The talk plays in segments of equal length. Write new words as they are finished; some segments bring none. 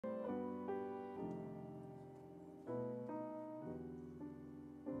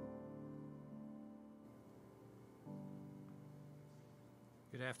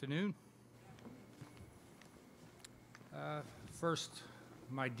Good afternoon. First,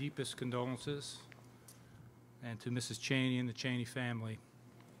 my deepest condolences, and to Mrs. Chaney and the Chaney family.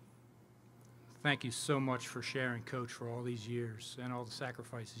 Thank you so much for sharing, Coach, for all these years and all the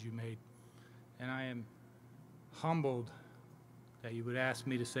sacrifices you made. And I am humbled that you would ask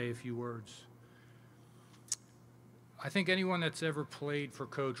me to say a few words. I think anyone that's ever played for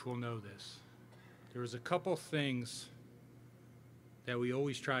Coach will know this. There was a couple things that we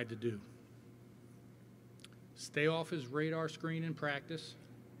always tried to do. Stay off his radar screen in practice.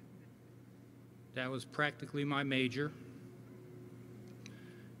 That was practically my major.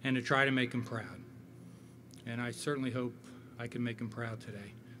 And to try to make him proud. And I certainly hope I can make him proud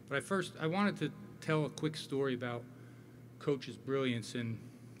today. But I wanted to tell a quick story about Coach's brilliance and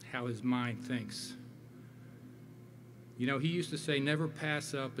how his mind thinks. You know, he used to say, never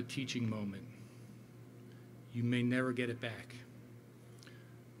pass up a teaching moment. You may never get it back.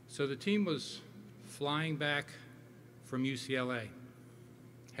 So the team was flying back from UCLA,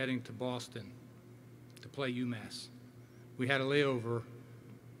 heading to Boston to play UMass. We had a layover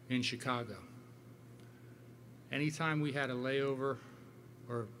in Chicago. Anytime we had a layover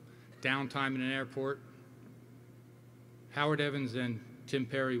or downtime in an airport, Howard Evans and Tim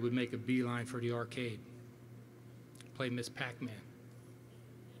Perry would make a beeline for the arcade, play Miss Pac-Man.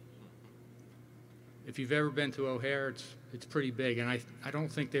 If you've ever been to O'Hare, it's pretty big, and I don't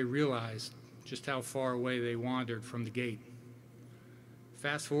think they realized just how far away they wandered from the gate.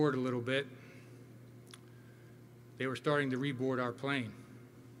 Fast forward a little bit, they were starting to reboard our plane.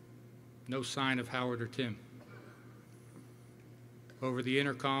 No sign of Howard or Tim. Over the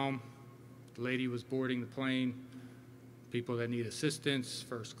intercom, the lady was boarding the plane, people that need assistance,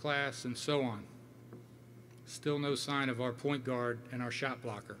 first class, and so on. Still no sign of our point guard and our shot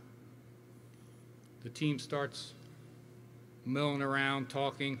blocker. The team starts milling around,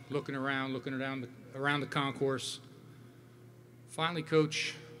 talking, looking around the concourse. Finally,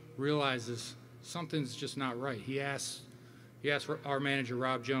 Coach realizes something's just not right. He asked our manager,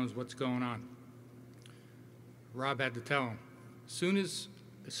 Rob Jones, what's going on. Rob had to tell him. As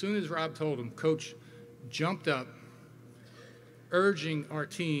soon as Rob told him, Coach jumped up, urging our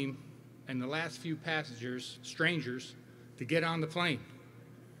team and the last few passengers, strangers, to get on the plane.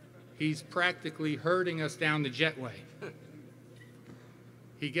 He's practically herding us down the jetway.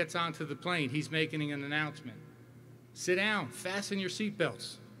 He gets onto the plane. He's making an announcement. Sit down, fasten your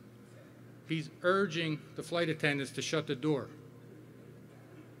seatbelts. He's urging the flight attendants to shut the door.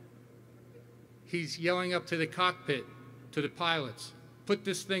 He's yelling up to the cockpit, to the pilots, put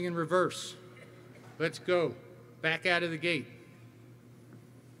this thing in reverse. Let's go, back out of the gate.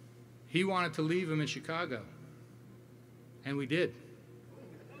 He wanted to leave him in Chicago, and we did.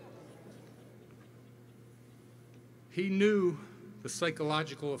 He knew the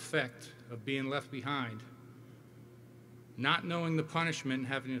psychological effect of being left behind, not knowing the punishment and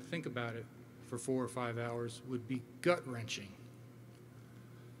having to think about it for 4 or 5 hours would be gut-wrenching.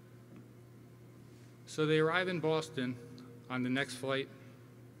 So they arrive in Boston on the next flight.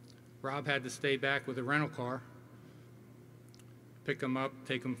 Rob had to stay back with a rental car, pick them up,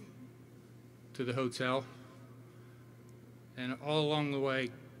 take them to the hotel. And all along the way,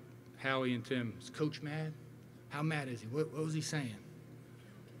 Howie and Tim, is Coach mad? How mad is he? What was he saying?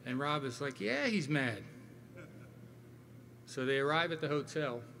 And Rob is like, yeah, he's mad. So they arrive at the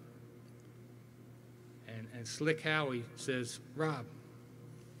hotel, and Slick Howie says, Rob,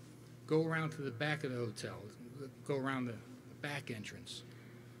 go around to the back of the hotel. Go around the back entrance.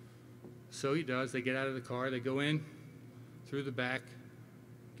 So he does. They get out of the car. They go in through the back.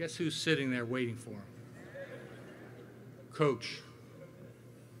 Guess who's sitting there waiting for him? Coach.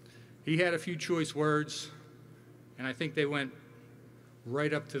 He had a few choice words, and I think they went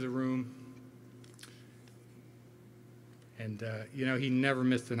right up to the room. And, you know, he never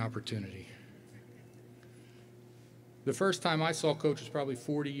missed an opportunity. The first time I saw Coach was probably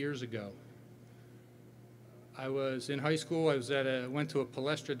 40 years ago. I was in high school. I went to a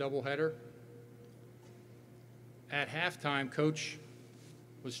Palestra doubleheader. At halftime, Coach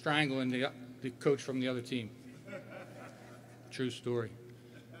was strangling the coach from the other team. True story.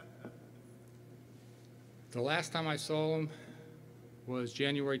 The last time I saw him was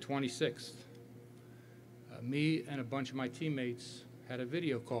January 26th. Me and a bunch of my teammates had a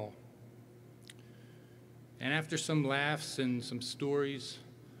video call. And after some laughs and some stories,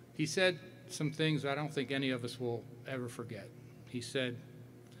 he said some things I don't think any of us will ever forget. He said,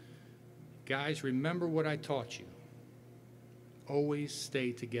 guys, remember what I taught you. Always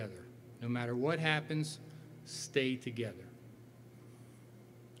stay together. No matter what happens, stay together.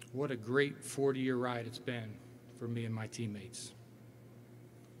 What a great 40-year ride it's been for me and my teammates.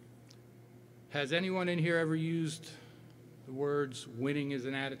 Has anyone in here ever used the words winning is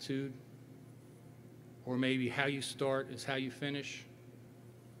an attitude? Or maybe how you start is how you finish?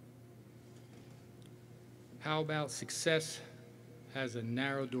 How about success has a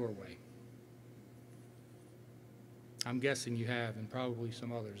narrow doorway? I'm guessing you have, and probably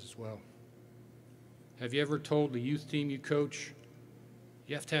some others as well. Have you ever told the youth team you coach,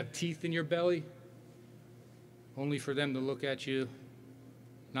 you have to have teeth in your belly, only for them to look at you,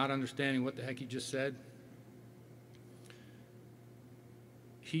 not understanding what the heck you just said?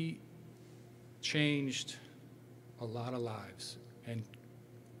 He changed a lot of lives, and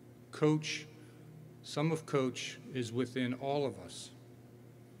some of Coach is within all of us,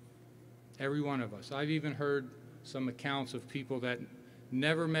 every one of us. I've even heard some accounts of people that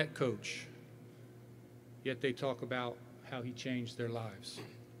never met Coach, yet they talk about how he changed their lives.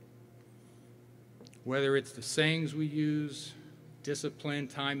 Whether it's the sayings we use, discipline,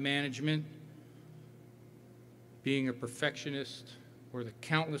 time management, being a perfectionist, or the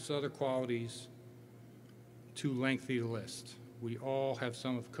countless other qualities, too lengthy to list. We all have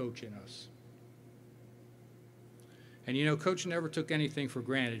some of Coach in us. And you know, Coach never took anything for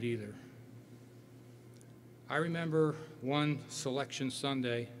granted either. I remember one selection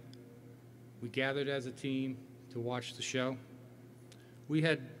Sunday, we gathered as a team to watch the show. We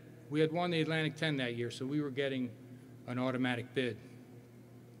had won the Atlantic 10 that year, so we were getting an automatic bid.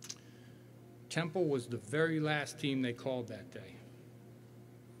 Temple was the very last team they called that day.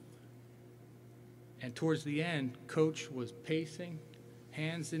 And towards the end, Coach was pacing,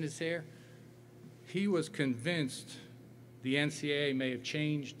 hands in his hair. He was convinced the NCAA may have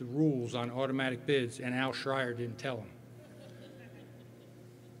changed the rules on automatic bids, and Al Schreier didn't tell him.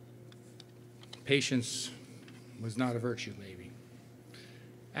 Patience was not a virtue, maybe.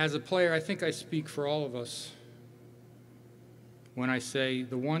 As a player, I think I speak for all of us when I say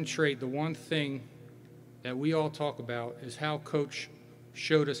the one trait, the one thing that we all talk about is how Coach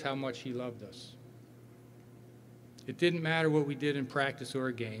showed us how much he loved us. It didn't matter what we did in practice or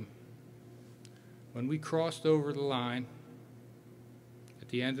a game. When we crossed over the line, at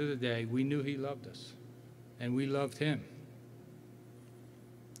the end of the day, we knew he loved us, and we loved him.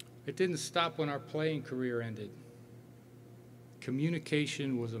 It didn't stop when our playing career ended.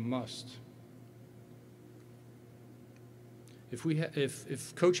 Communication was a must.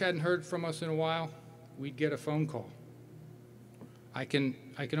 If Coach hadn't heard from us in a while, we'd get a phone call. I can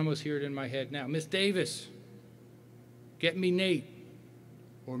almost hear it in my head now. Miss Davis, get me Nate.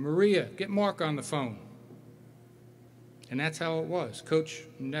 Or Maria, get Mark on the phone. And that's how it was. Coach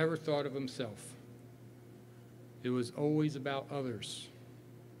never thought of himself. It was always about others.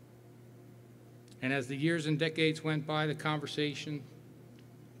 And as the years and decades went by, the conversation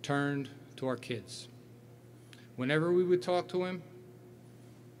turned to our kids. Whenever we would talk to him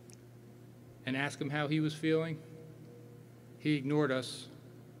and ask him how he was feeling, he ignored us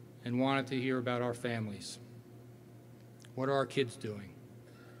and wanted to hear about our families. What are our kids doing?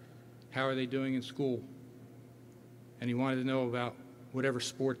 How are they doing in school? And he wanted to know about whatever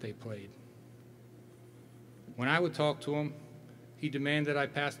sport they played. When I would talk to him, he demanded I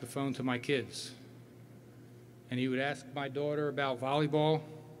pass the phone to my kids. And he would ask my daughter about volleyball,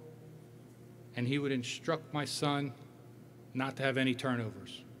 and he would instruct my son not to have any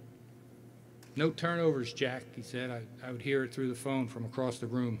turnovers. No turnovers, Jack, he said. I would hear it through the phone from across the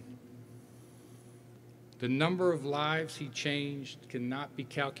room. The number of lives he changed cannot be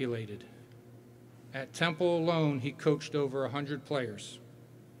calculated. At Temple alone, he coached over 100 players.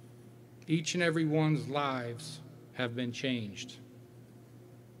 Each and every one's lives have been changed.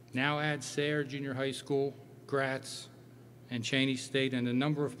 Now add Sayre Junior High School, Gratz, and Chaney State, and the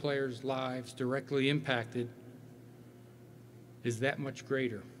number of players' lives directly impacted is that much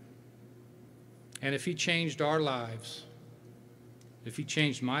greater. And if he changed our lives, if he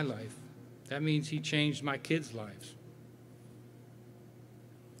changed my life, that means he changed my kids' lives.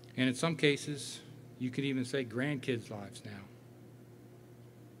 And in some cases, you could even say grandkids' lives now.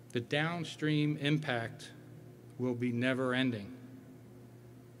 The downstream impact will be never ending.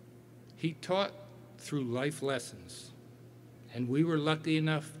 He taught through life lessons, and we were lucky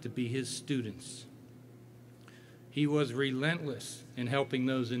enough to be his students. He was relentless in helping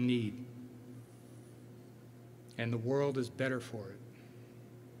those in need, and the world is better for it.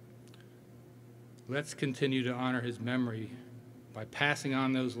 Let's continue to honor his memory by passing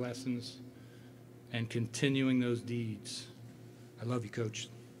on those lessons and continuing those deeds. I love you, Coach.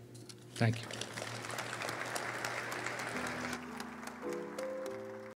 Thank you.